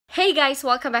Hey guys!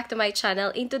 Welcome back to my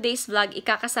channel. In today's vlog,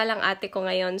 ikakasal ang ate ko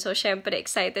ngayon. So, syempre,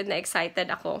 excited na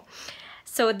excited ako.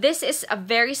 So, this is a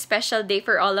very special day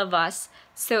for all of us.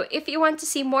 So, if you want to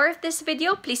see more of this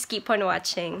video, please keep on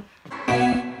watching.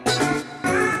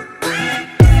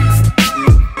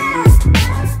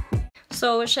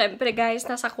 So, syempre guys,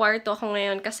 nasa kwarto ako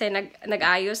ngayon kasi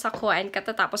nag-ayos ako and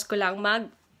katatapos ko lang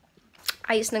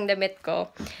ayos ng damit ko.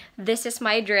 This is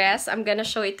my dress. I'm gonna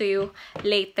show it to you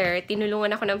later.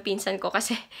 Tinulungan ako ng pinsan ko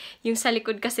kasi yung sa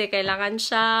likod kasi kailangan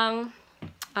siyang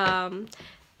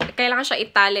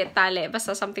itali.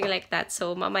 Basta something like that.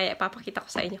 So, mamaya ipapakita ko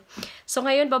sa inyo. So,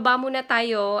 ngayon, baba muna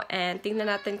tayo and tingnan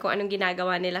natin kung anong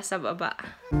ginagawa nila sa baba.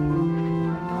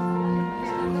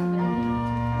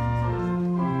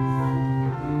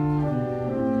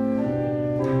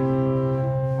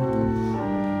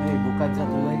 Hey, bukad sa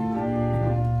tulay.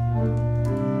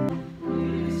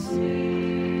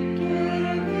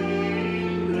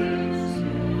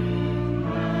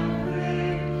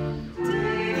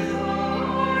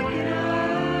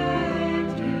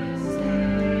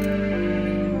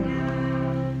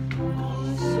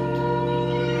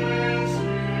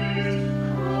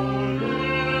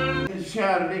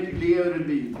 Kärlek lever i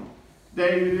liv.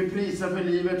 Dig vill vi prisa för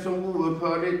livet som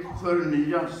oupphörligt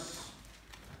förnyas.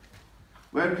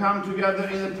 We have come together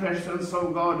in the presence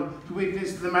of God to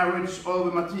witness the marriage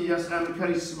of Mattias and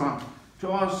Karisma,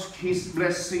 to ask his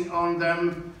blessing on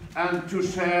them and to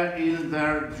share in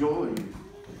their joy.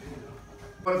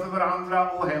 För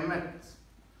varandra och hemmet,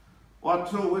 och att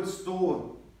troget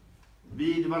stå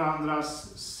vid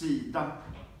varandras sida.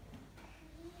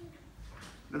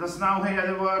 Let us now hear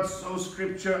the words of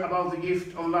scripture about the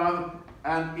gift of love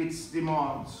and its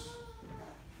demands.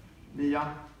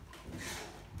 Mia.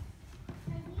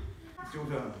 It's your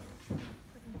turn.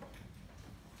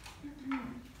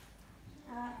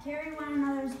 Carry one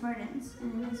another's burdens,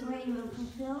 and in this way you will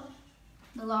fulfill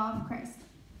the law of Christ.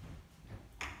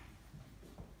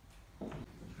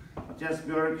 Just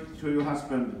Björk to your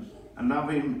husband and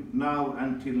love him now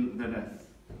until the death.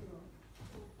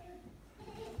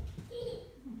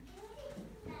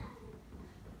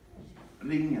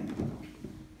 Ringen.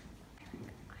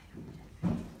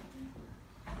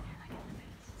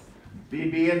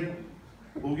 Vi ber,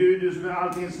 o Gud, du som är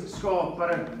alltings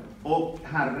skapare och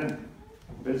Herre,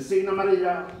 välsigna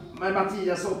Maria med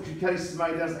Mattias och Karisma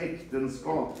i deras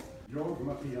äktenskap. Jag,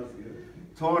 Mattias Gud.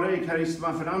 Ta dig,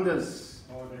 Karisma Fernandes.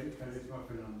 Ta dig, Karisma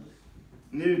Fernandes.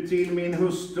 Nu till min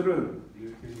hustru.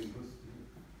 Nu till min hustru.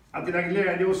 Att dela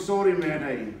glädje och sorg med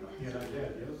dig. Hela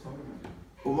glädje och sorg med dig.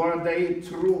 Och vara dig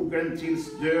trogen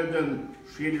tills döden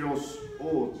skiljer oss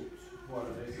åt. Vara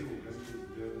dig trogen tills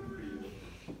döden skiljer oss.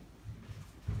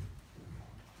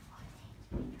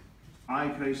 I,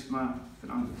 Karisma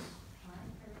Fernandes,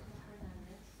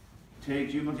 take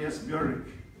you, Mattias Björk,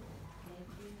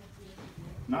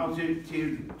 now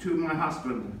to my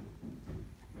husband.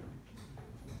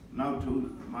 Now to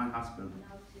my husband.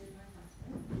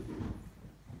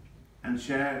 And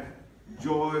share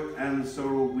joy and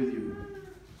sorrow with you.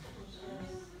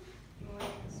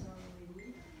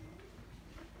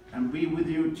 And be with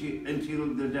you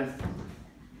until the death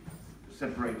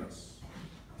separate us.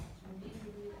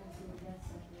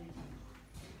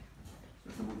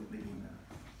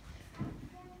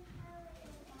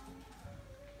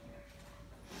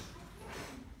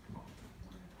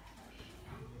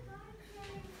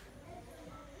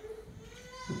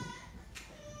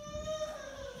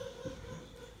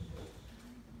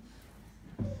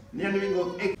 Ni har nu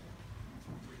ingått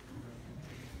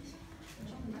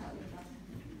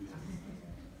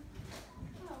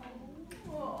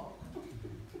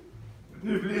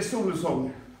Nu blir det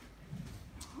solsång.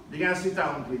 You can sit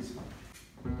down, please.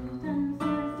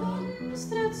 Utanför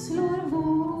fönstret slår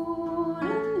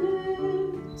våren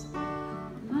ut.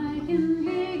 Marken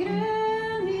blir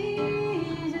grön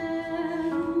igen.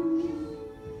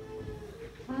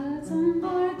 Allt som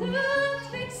var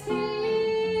dött väcks till.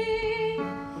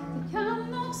 Det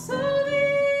kan också bli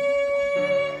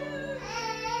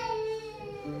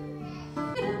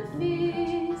en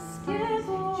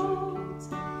fiskebåt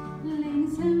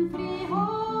längs en fri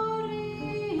horisont.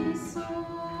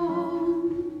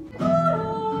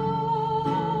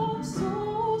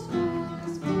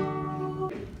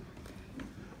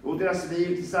 Och deras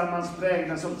liv tillsammans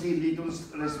präglas av tillit och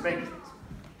respekt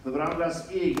för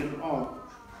varandras egen art.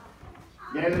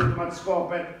 Hjälp dem att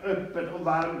skapa ett öppet och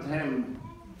varmt hem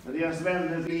för deras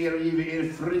vänner fler och giver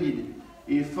er frid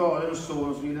i Faderns,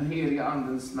 Sonens och i den heliga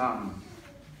Andens namn.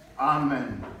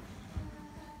 Amen.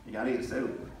 Ni kan resa er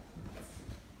upp.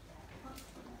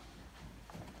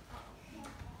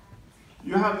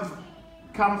 You have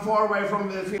come far away from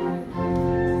the field.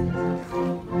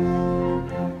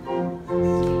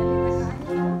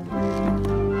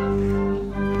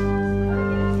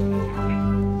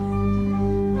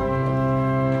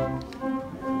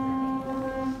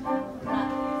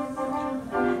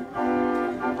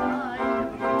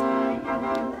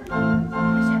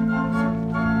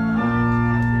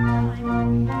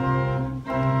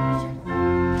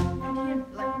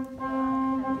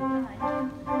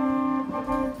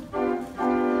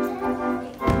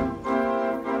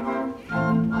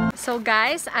 So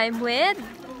guys, I'm with...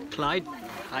 Clyde.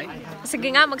 Hi. Sige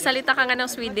nga, magsalita ka nga ng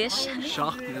Swedish.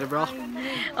 Tja, det är bra.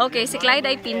 Okay, si Clyde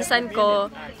ay pinsan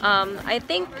ko. I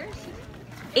think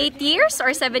 8 years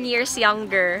or 7 years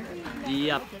younger.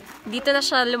 Japp. Dito na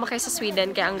siya lumaki sa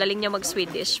Sweden, kaya ang galing niya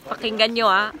mag-Swedish. Pakinggan nyo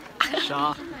ah.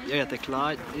 Tja, jag heter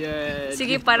Clyde.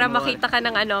 Sige, para makita ka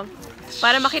ng ano.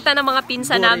 Para makita ng mga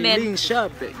pinsan namin.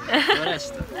 Linköping.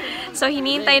 So,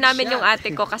 hinihintay namin yung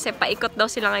ate ko kasi paikot daw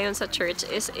sila ngayon sa church.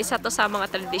 Isa to sa mga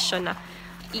tradisyon na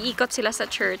iikot sila sa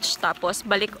church tapos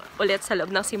balik ulit sa loob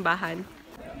ng simbahan.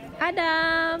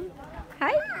 Adam!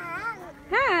 Hi!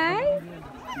 Hi!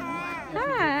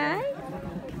 Hi!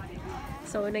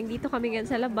 So, nandito kami ngayon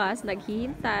sa labas,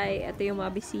 naghihintay. Ito yung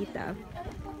mga bisita.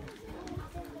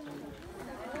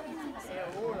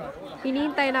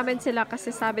 Hinihintay namin sila kasi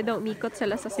sabi daw umikot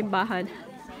sila sa simbahan.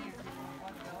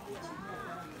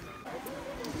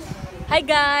 Hi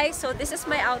guys! So, this is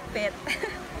my outfit.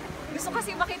 Gusto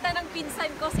kasi makita ng pinsan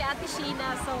ko si Ate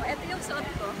Sheena. So, ito yung suot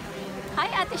ko.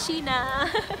 Hi Ate Sheena!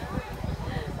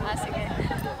 Sige.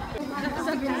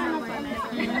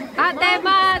 Ate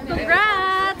Matt!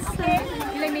 Congrats!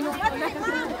 Ilang minuto na.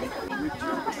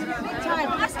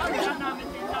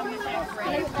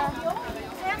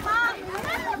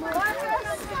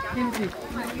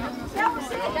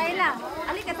 Dahila,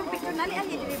 ali ka itong picture nali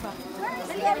ali di ba?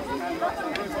 Dali ali.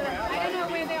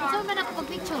 So man ako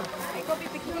pag-picture. Ikaw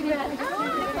pipicture nila.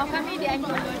 O kami di ang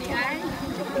photo di ay.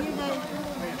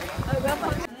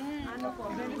 Ano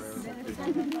po?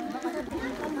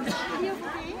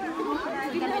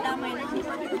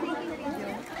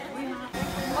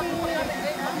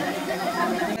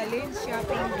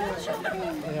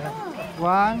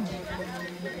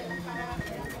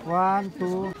 One,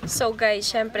 two. So guys,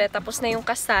 syempre tapos na yung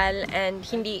kasal and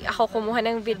hindi ako kumuha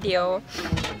ng video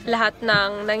lahat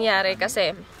ng nangyari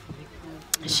kasi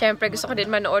syempre gusto ko din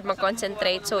manood,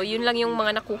 mag-concentrate. So yun lang yung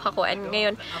mga nakuha ko and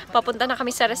ngayon papunta na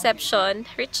kami sa reception.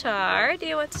 Richard, do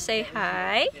you want to say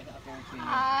hi?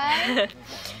 Hi.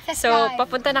 So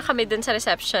papunta na kami dun sa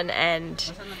reception and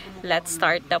let's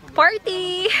start the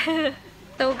party!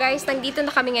 So guys, nandito na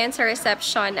kami ngayon sa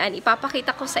reception and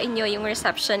ipapakita ko sa inyo yung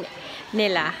reception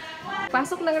nila.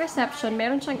 Pasok ng reception,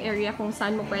 meron siyang area kung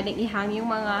saan mo pwedeng ihang yung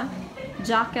mga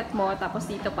jacket mo. Tapos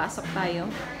dito pasok tayo.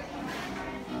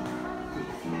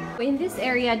 In this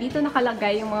area, dito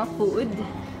nakalagay yung mga food.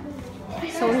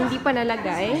 So, hindi pa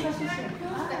nalagay.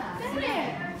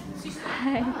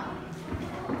 Hi.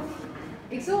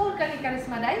 Igsuhol ka ni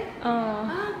Karisma day?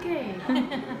 Okay.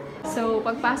 So,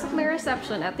 pagpasok ng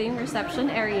reception, ito yung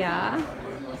reception area.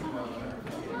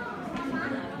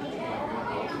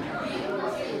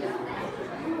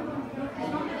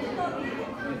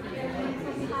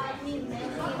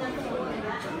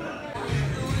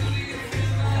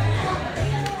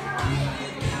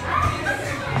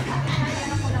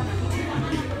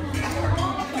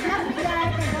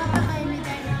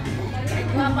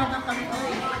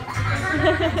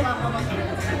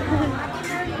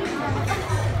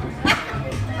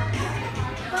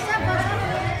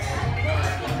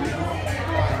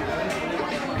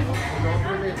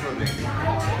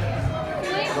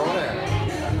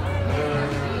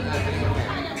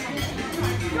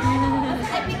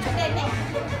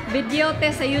 Video te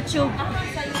sa YouTube.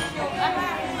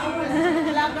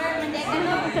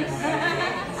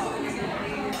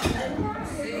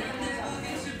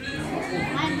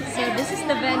 So this is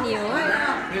the venue.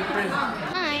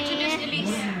 Hi.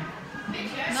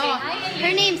 No,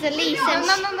 her name's Elise,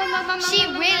 and she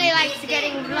really likes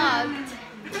getting vlogged.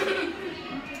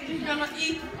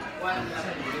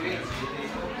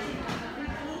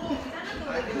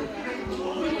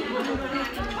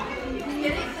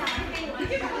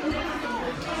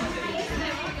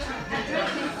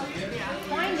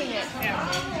 Finding it.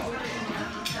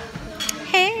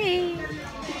 Hey.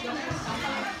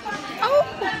 Oh.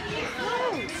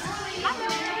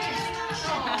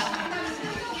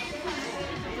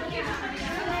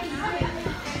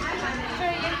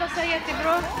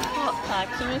 Jättebra. Oh, tack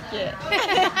så mycket.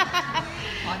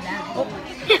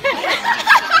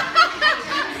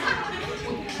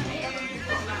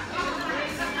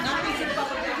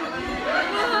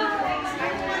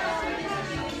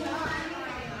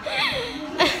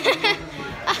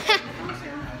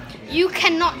 You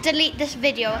cannot delete this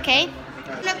video, okay?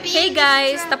 Hey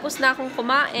guys! Tapos na akong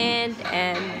kumain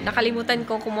and nakalimutan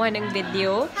kong kumuha ng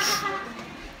video.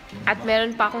 At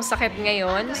meron pa akong sakit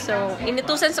ngayon. So,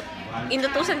 inutusan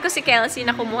ko si Kelsey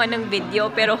na kumuha ng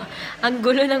video pero ang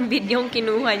gulo ng video yung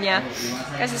kinuha niya.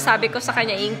 Kasi sabi ko sa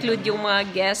kanya, include yung mga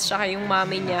guests tsaka yung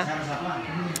mommy niya.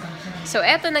 So,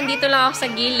 eto, nandito lang ako sa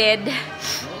gilid.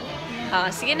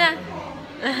 Sige na.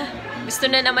 Gusto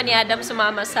na naman ni Adam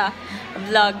sumama sa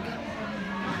vlog.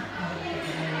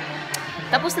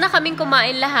 Tapos na kaming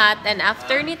kumain lahat and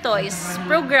after nito is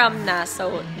program na.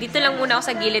 So, dito lang muna ako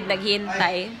sa gilid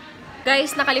naghihintay.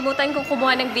 Guys, nakalimutan kong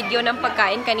kumuha ng video ng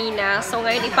pagkain kanina. So,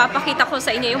 ngayon ipapakita ko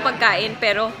sa inyo yung pagkain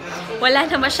pero wala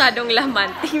na masyadong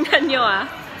laman. Tingnan nyo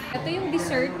Ito yung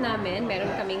dessert namin.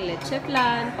 Meron kaming leche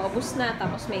flan, paubos na,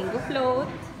 tapos mango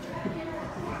float.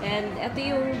 And ito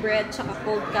yung bread tsaka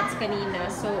cold cuts kanina.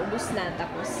 So, ubos na.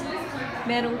 Tapos,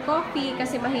 merong coffee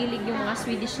kasi mahilig yung mga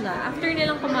Swedish na. After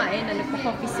nilang kumain,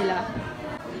 nagpa-coffee sila.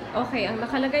 Okay, ang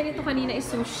nakalagay nito kanina is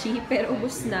sushi, pero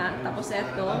ubos na. Tapos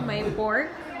ito, may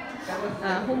pork,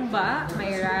 humba,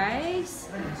 may rice,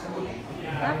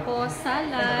 tapos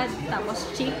salad, tapos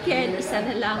chicken, isa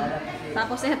na lang.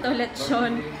 Tapos ito,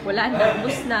 lechon, wala na,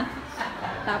 ubos na.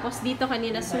 Tapos dito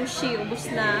kanina sushi, ubos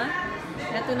na.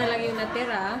 Ito na lang yung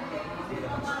natira.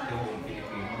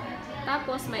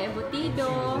 Tapos may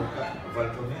embutido.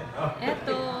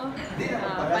 Ito,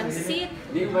 pansit,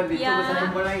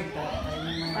 yan.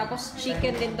 Tapos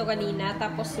chicken din to kanina.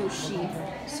 Tapos sushi.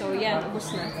 So yan,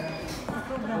 ubos na.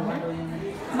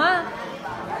 Ma,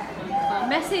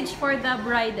 message for the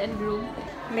bride and groom.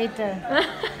 Later.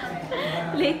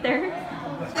 Later.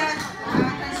 That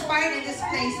transpired in this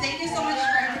place. Thank you so much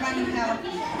for everybody who helped.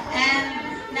 And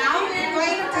now we're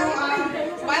going to,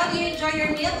 while you enjoy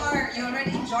your meal or you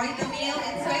already enjoyed the meal,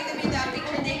 it's going to be the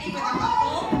picture taking with a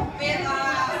couple with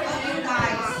you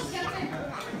guys.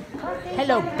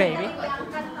 Hello, baby.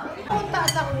 It's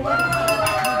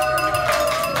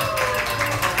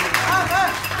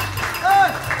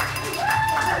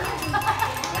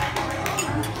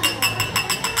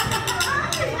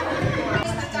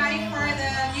the time for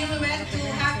the newlywed to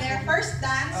have their first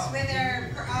dance with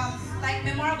their like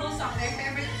memorable song, their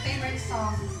favorite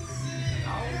song.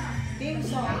 Theme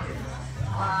song.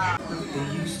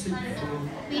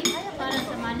 Para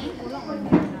sa money.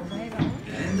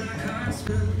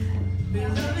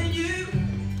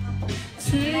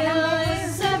 Till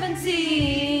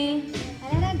 17.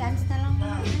 Ano na, dance na lang.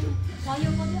 Wala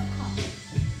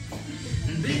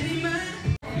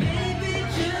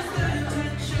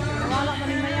ko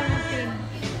rin mayang natin.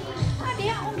 Di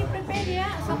akong di-prepare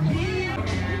diya. So,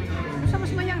 sa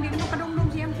mas mayang, di mo kadungdong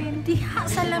siyang pin. Diha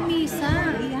sa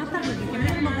lamisa. Iyata ko di.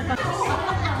 Kaya mo magpapas.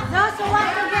 Those who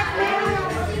want to get married.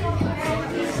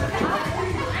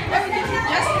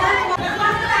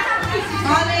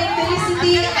 Calling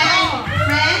Felicity and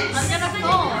friends.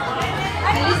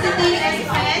 Felicity and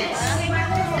friends.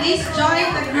 Please join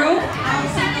the group of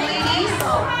single ladies.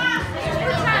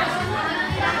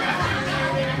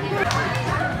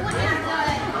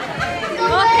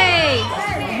 Okay.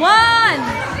 1,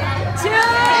 2.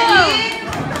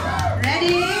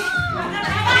 Ready?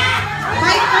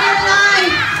 Fight for your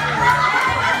life.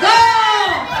 Go!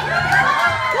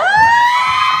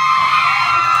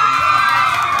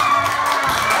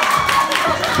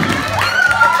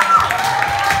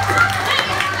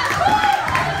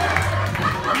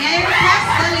 May I request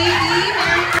the lady,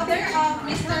 mother of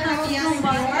Mr. Javier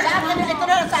Ito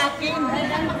na sa akin.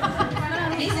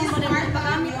 Mrs. Mark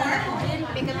Bagamor.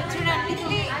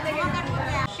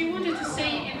 She wanted to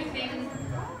say everything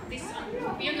this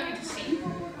we are going to sing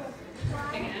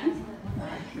again.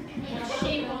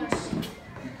 She wants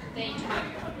the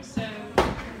entire, so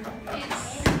it's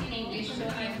in English, so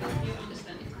I hope you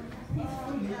understand it.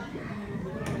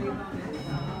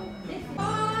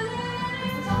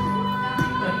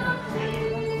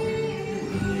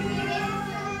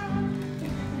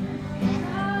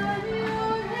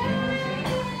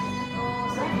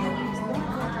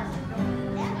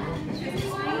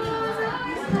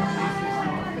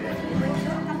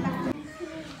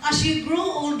 As you grow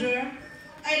older,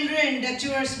 I learned that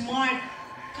you are smart,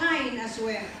 kind as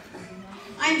well.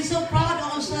 I'm so proud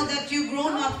also that you've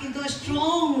grown up into a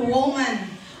strong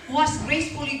woman who has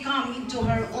gracefully come into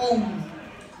her own.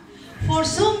 For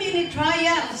so many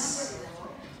trials,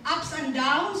 ups and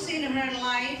downs in her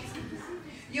life,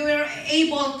 you were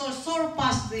able to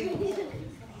surpass them.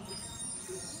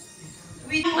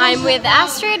 I'm with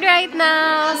Astrid right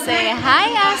now. Say hi,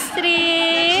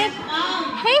 Astrid.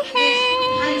 Hey, hey.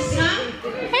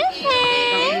 Hey,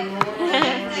 hey.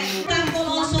 Thankful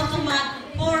also to Matt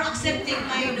for accepting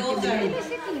my daughter.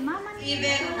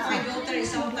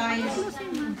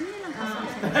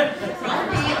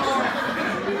 grumpy or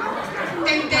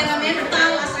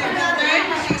temperamental as I gathered.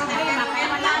 She's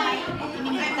temperamental.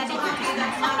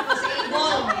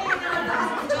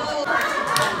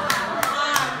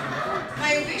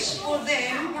 My wish for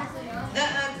them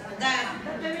that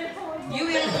you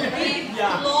will live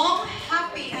a long,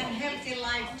 happy, and healthy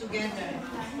life together.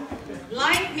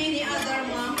 Like many other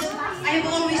moms, I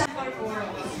have always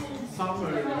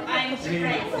I'm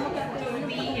surprised to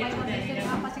be here today.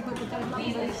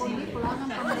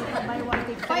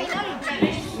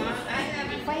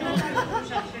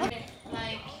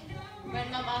 Like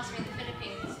when mom asked me the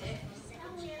Philippines,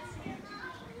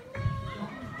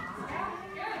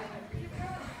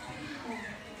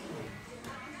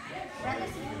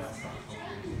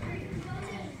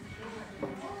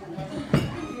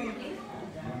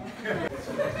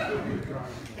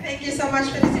 Thank you so much,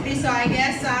 Felicity. So I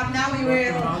guess now we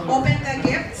will open the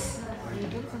gifts.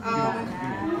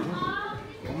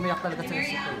 Umiyak talaga sila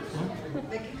si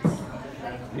The gifts.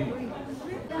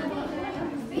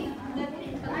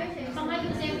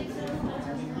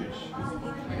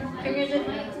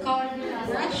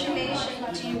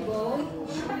 Congratulations to you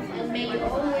both, and may you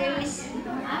always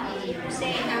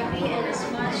stay happy and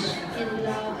as much in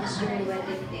love as your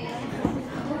wedding day.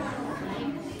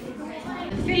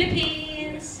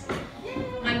 Philippines,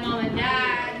 my mom and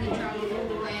dad who traveled all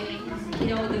the way.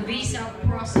 You know, the visa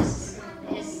process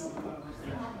is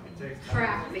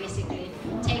crap, basically.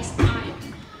 It takes time.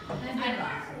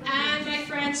 And my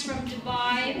friends from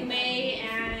Dubai, May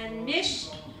and Nish,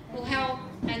 who helped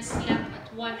and slept at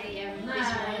 1 a.m. this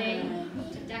morning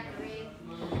to decorate.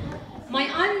 My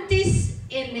aunties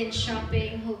in Lin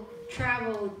Shopping who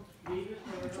traveled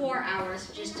 4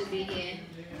 hours just to be here.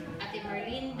 Ate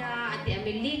Marlinda, Ate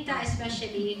Amelita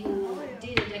especially, who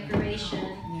did the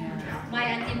decoration. My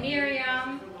Auntie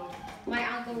Miriam, my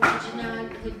Uncle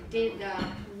Reginald, who did the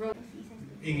road.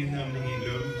 Ingen namn, ingen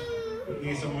glömd.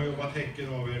 Ni som har jobbat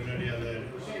häcken av er när det gäller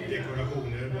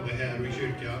dekorationer, både här och i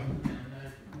kyrkan.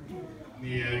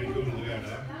 Ni är guld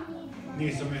värda.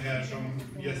 Ni som är här som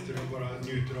gäster och bara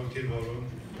njuter av tillvaron.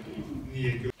 Ni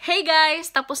är guld. Hey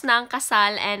guys! Tapos na ang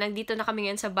kasal and nandito na kami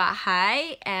ngayon sa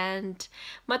bahay and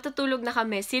matutulog na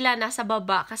kami. Sila nasa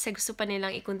baba kasi gusto pa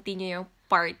nilang i-continue yung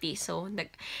party. So,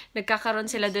 nagkakaroon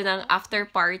sila doon ng after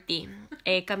party.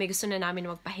 Eh, kami gusto na namin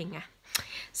magpahinga.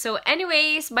 So,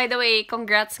 anyways, by the way,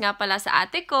 congrats nga pala sa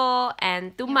ate ko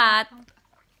and to Matt.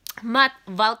 Matt,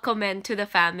 welcome to the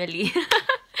family.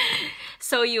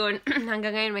 So, yun.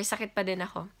 Hanggang ngayon, may sakit pa din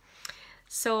ako.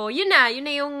 So, yun na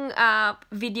yung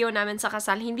video namin sa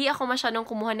kasal. Hindi ako masyadong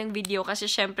kumuha ng video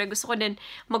kasi syempre gusto ko din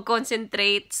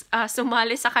mag-concentrate,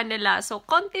 sumali sa kanila. So,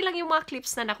 konti lang yung mga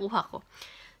clips na nakuha ko.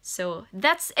 So,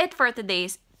 that's it for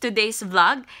today's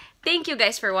vlog. Thank you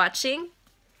guys for watching.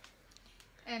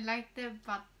 And like the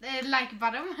like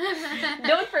button.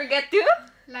 Don't forget to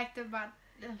Like the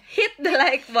button. hit the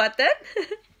like button.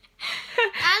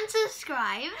 And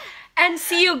subscribe. And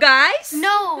see you guys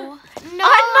No.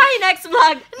 on my next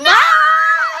vlog. Bye!